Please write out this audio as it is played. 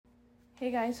Hey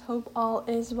guys, hope all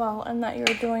is well and that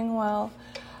you're doing well.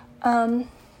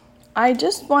 I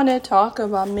just want to talk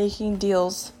about making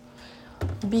deals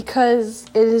because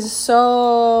it is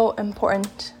so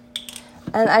important.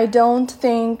 And I don't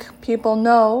think people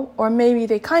know, or maybe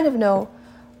they kind of know,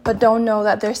 but don't know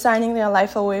that they're signing their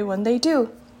life away when they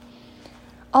do.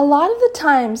 A lot of the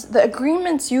times, the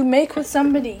agreements you make with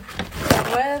somebody,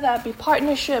 whether that be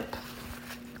partnership,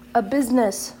 a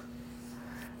business,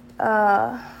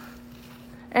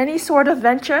 any sort of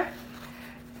venture,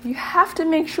 you have to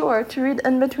make sure to read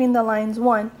in between the lines,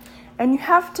 one, and you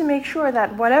have to make sure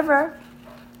that whatever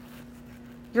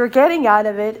you're getting out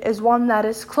of it is one that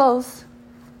is close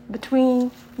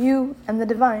between you and the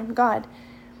divine God.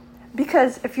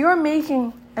 Because if you're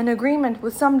making an agreement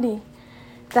with somebody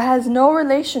that has no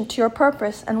relation to your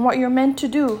purpose and what you're meant to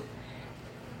do,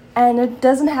 and it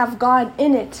doesn't have God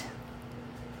in it,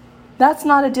 that's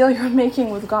not a deal you're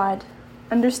making with God.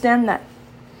 Understand that.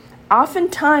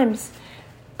 Oftentimes,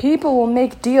 people will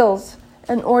make deals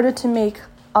in order to make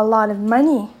a lot of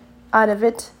money out of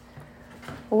it,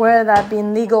 whether that be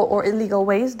in legal or illegal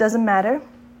ways, doesn't matter.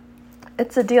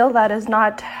 It's a deal that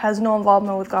has no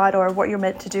involvement with God or what you're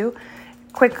meant to do.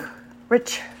 Quick,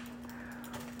 rich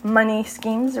money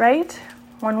schemes, right?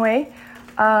 One way.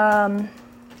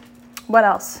 What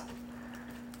else?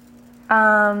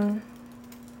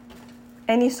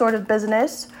 Any sort of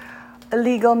business.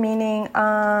 Illegal meaning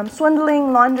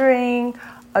swindling, laundering,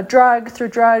 through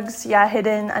drugs,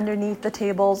 hidden underneath the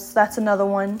tables. That's another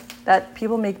one that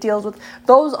people make deals with.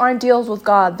 Those aren't deals with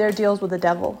God, they're deals with the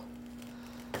devil.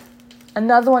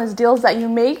 Another one is deals that you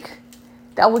make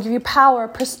that will give you power,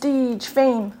 prestige,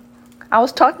 fame. I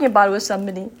was talking about it with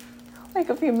somebody like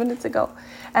a few minutes ago,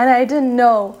 and I didn't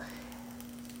know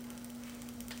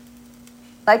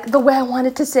the way I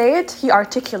wanted to say it. He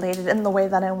articulated in the way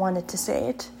that I wanted to say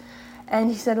it. And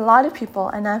he said a lot of people,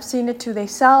 and I've seen it too, they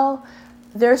sell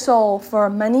their soul for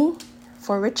money,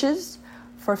 for riches,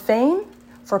 for fame,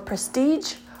 for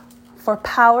prestige, for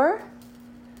power,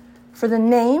 for the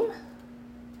name,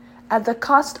 at the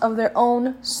cost of their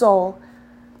own soul.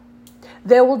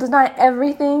 They will deny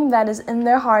everything that is in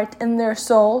their heart, in their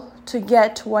soul, to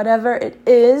get whatever it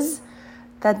is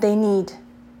that they need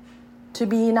to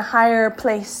be in a higher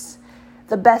place,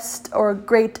 the best or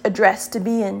great address to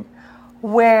be in,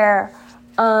 where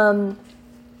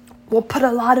we'll put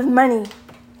a lot of money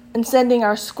in sending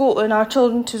our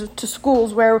children to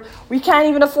schools where we can't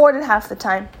even afford it half the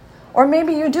time. Or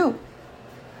maybe you do.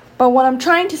 But what I'm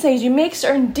trying to say is you make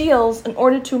certain deals in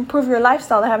order to improve your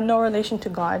lifestyle that have no relation to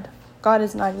God. God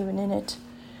is not even in it.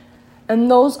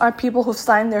 And those are people who've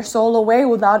signed their soul away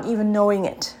without even knowing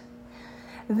it.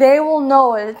 They will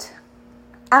know it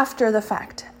after the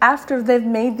fact. After they've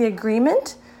made the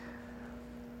agreement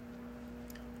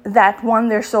that one,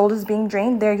 their soul is being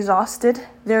drained, they're exhausted,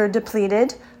 they're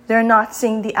depleted, they're not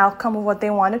seeing the outcome of what they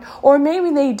wanted. Or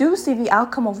maybe they do see the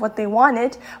outcome of what they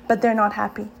wanted, but they're not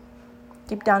happy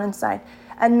deep down inside.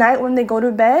 At night when they go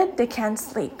to bed, they can't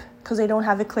sleep because they don't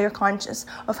have a clear conscience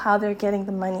of how they're getting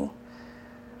the money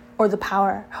or the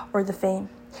power or the fame.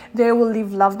 They will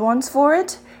leave loved ones for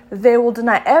it. They will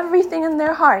deny everything in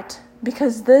their heart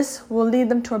because this will lead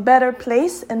them to a better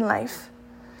place in life.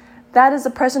 That is a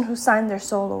person who signed their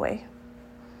soul away.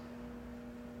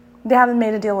 They haven't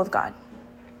made a deal with God.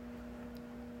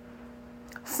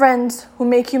 Friends who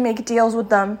make you make deals with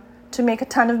them to make a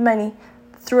ton of money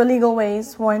through illegal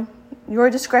ways, one, your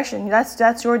discretion,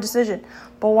 that's your decision.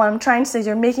 But what I'm trying to say is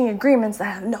you're making agreements that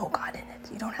have no God in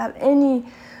it. You don't have any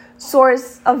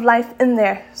source of life in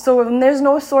there. So when there's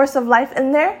no source of life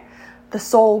in there, the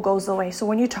soul goes away. So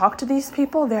when you talk to these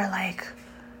people, they're like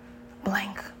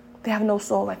blank. They have no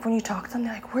soul. Like when you talk to them,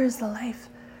 they're like, where's the life?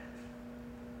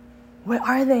 Where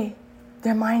are they?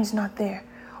 Their mind's not there.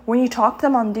 When you talk to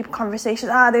them on deep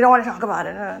conversations, they don't want to talk about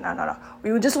it. No.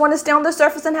 We just want to stay on the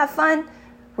surface and have fun.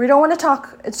 We don't want to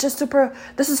talk. It's just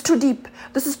this is too deep.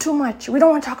 This is too much. We don't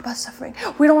want to talk about suffering.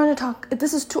 We don't want to talk.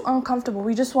 This is too uncomfortable.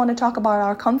 We just want to talk about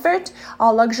our comfort,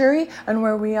 our luxury, and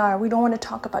where we are. We don't want to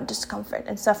talk about discomfort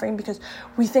and suffering because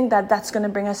we think that that's going to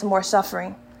bring us more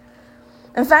suffering.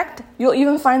 In fact, you'll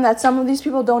even find that some of these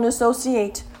people don't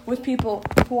associate with people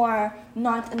who are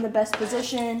not in the best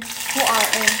position, who are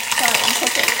in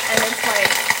cooking. And it's like,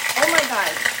 oh my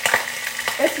God,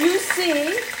 if you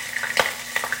see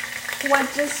what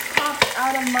just popped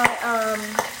out of my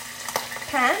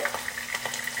pan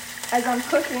as I'm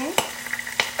cooking,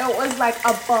 it was like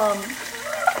a bum,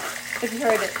 if you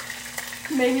heard it.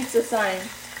 Maybe it's a sign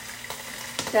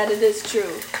that it is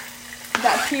true,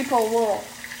 that people will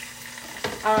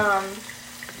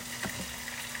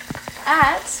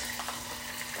at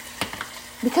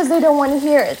because they don't want to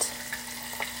hear it.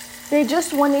 They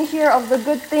just want to hear of the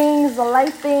good things, the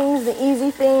light things, the easy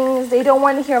things. They don't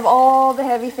want to hear of all the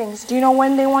heavy things. Do you know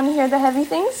when they want to hear the heavy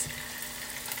things?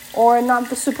 Or not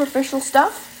the superficial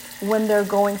stuff? When they're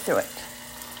going through it.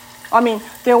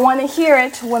 They want to hear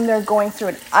it when they're going through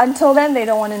it. Until then, they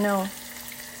don't want to know.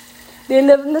 They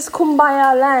live in this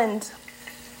kumbaya land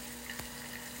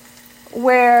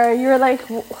where you're like,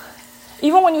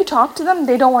 even when you talk to them,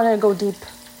 they don't want to go deep.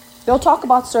 They'll talk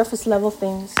about surface level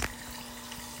things.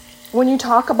 When you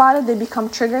talk about it, they become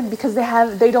triggered because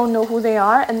they don't know who they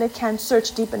are and they can't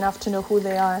search deep enough to know who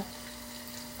they are.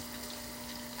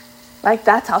 Like,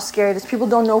 that's how scary it is. People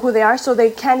don't know who they are, so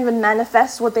they can't even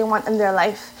manifest what they want in their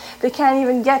life. They can't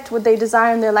even get what they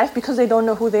desire in their life because they don't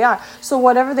know who they are. So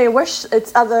whatever they wish,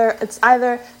 it's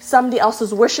either somebody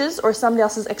else's wishes or somebody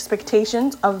else's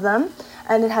expectations of them,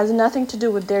 and it has nothing to do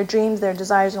with their dreams, their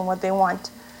desires, and what they want.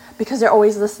 Because they're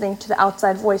always listening to the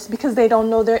outside voice, because they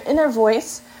don't know their inner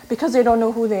voice, because they don't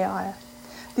know who they are.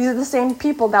 These are the same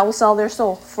people that will sell their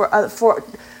soul for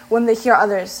when they hear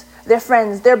others. Their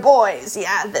friends, their boys,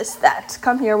 yeah, this, that.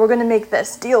 Come here, we're going to make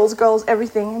this. Deals, girls,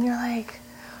 everything. And you're like,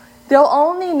 they'll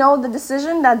only know the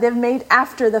decision that they've made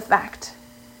after the fact.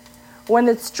 When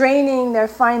it's draining their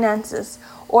finances.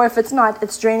 Or if it's not,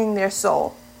 it's draining their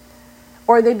soul.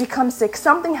 Or they become sick.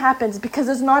 Something happens because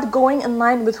it's not going in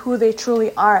line with who they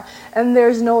truly are. And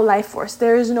there's no life force.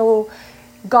 There is no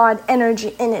God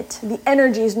energy in it. The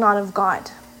energy is not of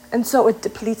God. And so it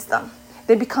depletes them.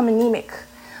 They become anemic.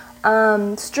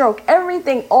 Stroke,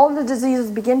 everything, all the diseases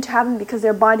begin to happen because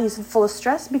their body is full of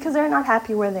stress because they're not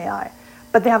happy where they are.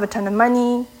 But they have a ton of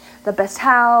money, the best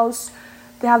house,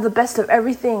 they have the best of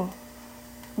everything.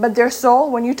 But their soul,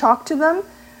 when you talk to them,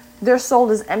 their soul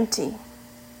is empty.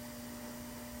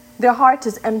 Their heart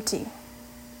is empty.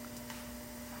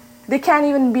 They can't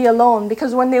even be alone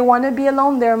because when they want to be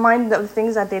alone, they're reminded of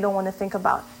things that they don't want to think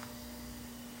about.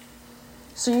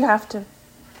 So you have to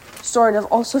sort of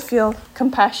also feel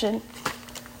compassion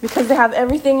because they have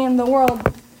everything in the world,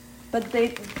 but they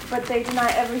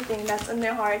deny everything that's in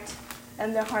their heart,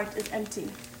 and their heart is empty.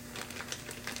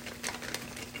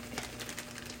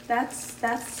 That's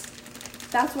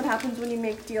what happens when you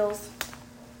make deals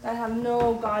that have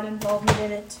no God involvement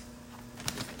in it.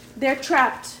 They're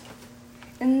trapped.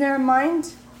 In their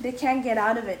mind, they can't get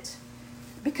out of it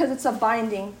because it's a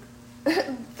binding.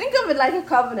 Think of it like a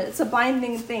covenant. It's a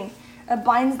binding thing. It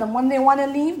binds them. When they want to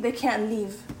leave, they can't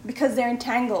leave because they're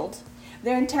entangled.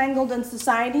 They're entangled in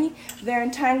society. They're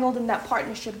entangled in that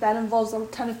partnership that involves a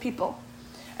ton of people.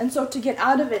 And so to get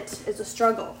out of it is a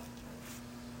struggle.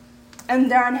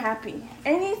 And they're unhappy.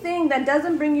 Anything that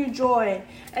doesn't bring you joy,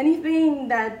 anything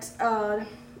that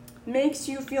makes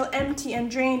you feel empty and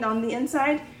drained on the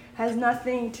inside, has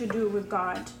nothing to do with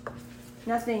God.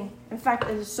 Nothing. In fact,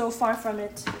 it is so far from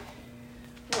it.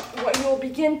 What you'll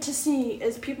begin to see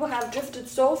is people have drifted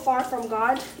so far from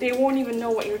God, they won't even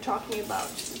know what you're talking about.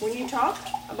 When you talk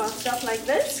about stuff like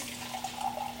this,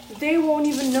 they won't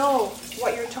even know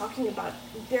what you're talking about.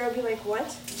 They'll be like,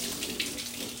 what?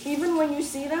 Even when you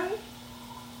see them,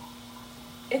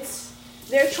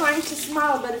 they're trying to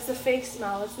smile, but it's a fake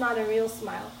smile. It's not a real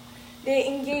smile. They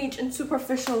engage in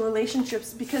superficial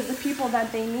relationships because the people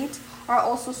that they meet are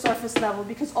also surface level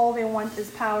because all they want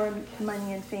is power,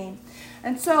 money, and fame.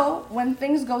 And so when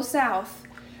things go south,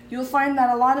 you'll find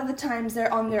that a lot of the times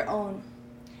they're on their own.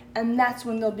 And that's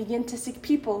when they'll begin to seek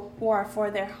people who are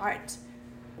for their heart,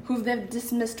 who they've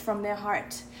dismissed from their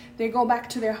heart. They go back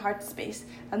to their heart space,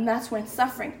 and that's when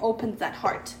suffering opens that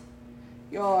heart.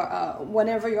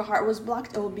 Whenever your heart was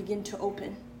blocked, it will begin to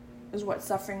open, is what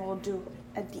suffering will do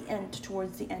at the end,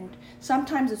 towards the end.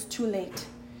 Sometimes it's too late.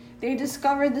 They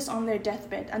discover this on their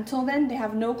deathbed. Until then, they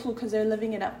have no clue because they're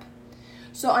living it up.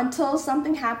 So until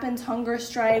something happens, hunger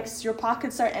strikes, your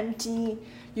pockets are empty,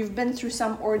 you've been through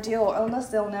some ordeal or illness,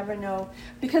 they'll never know.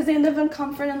 Because they live in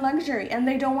comfort and luxury, and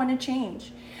they don't want to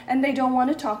change. And they don't want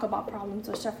to talk about problems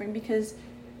or suffering because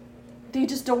they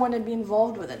just don't want to be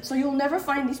involved with it. So you'll never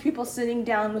find these people sitting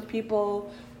down with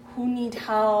people who need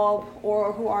help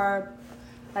or who are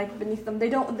like beneath them. They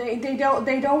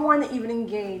don't want to even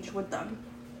engage with them.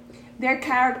 Their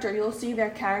character, you'll see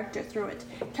their character through it.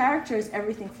 Character is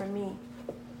everything for me.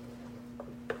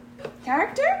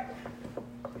 Character?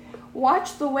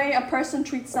 Watch the way a person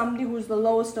treats somebody who's the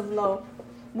lowest of low,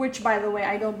 which, by the way,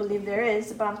 I don't believe there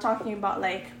is, but I'm talking about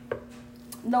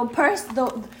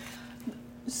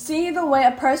see the way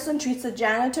a person treats a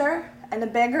janitor and a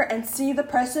beggar, and see the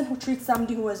person who treats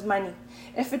somebody who has money.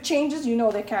 If it changes, you know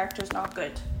their character is not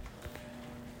good.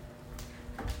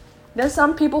 There's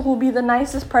some people who will be the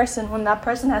nicest person when that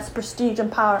person has prestige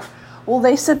and power. Will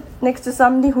they sit next to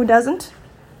somebody who doesn't?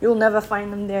 You'll never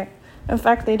find them there. In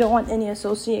fact, they don't want any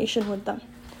association with them.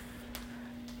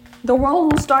 The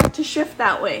world will start to shift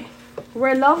that way,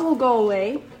 where love will go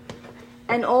away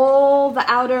and all the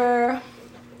outer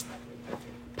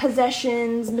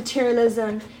possessions,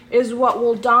 materialism is what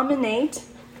will dominate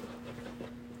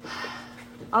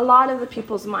a lot of the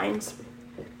people's minds.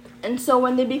 And so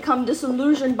when they become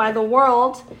disillusioned by the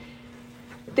world,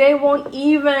 they won't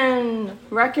even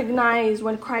recognize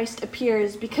when Christ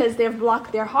appears because they've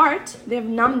blocked their heart, they've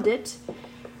numbed it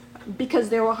because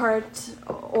they were hurt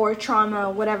or trauma,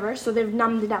 whatever, so they've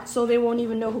numbed it out, so they won't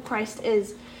even know who Christ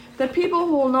is. The people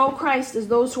who will know Christ is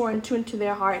those who are in tune to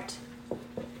their heart,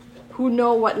 who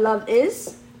know what love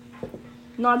is,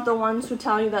 not the ones who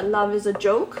tell you that love is a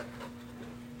joke,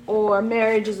 or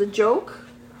marriage is a joke,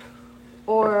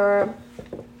 or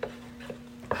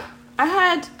I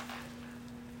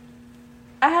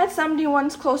had somebody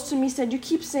once close to me said, "You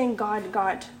keep saying God,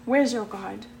 God. Where's your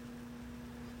God?"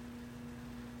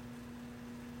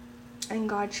 And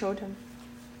God showed him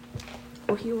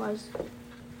who he was.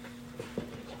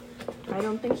 I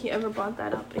don't think he ever brought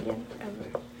that up again,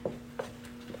 ever.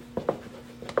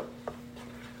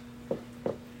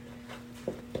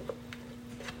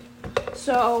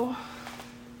 So,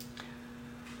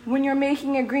 when you're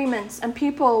making agreements, and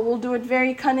people will do it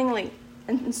very cunningly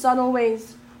and in subtle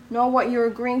ways, know what you're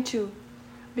agreeing to,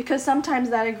 because sometimes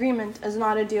that agreement is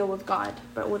not a deal with God,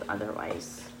 but with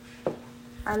otherwise.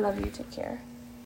 I love you. Take care.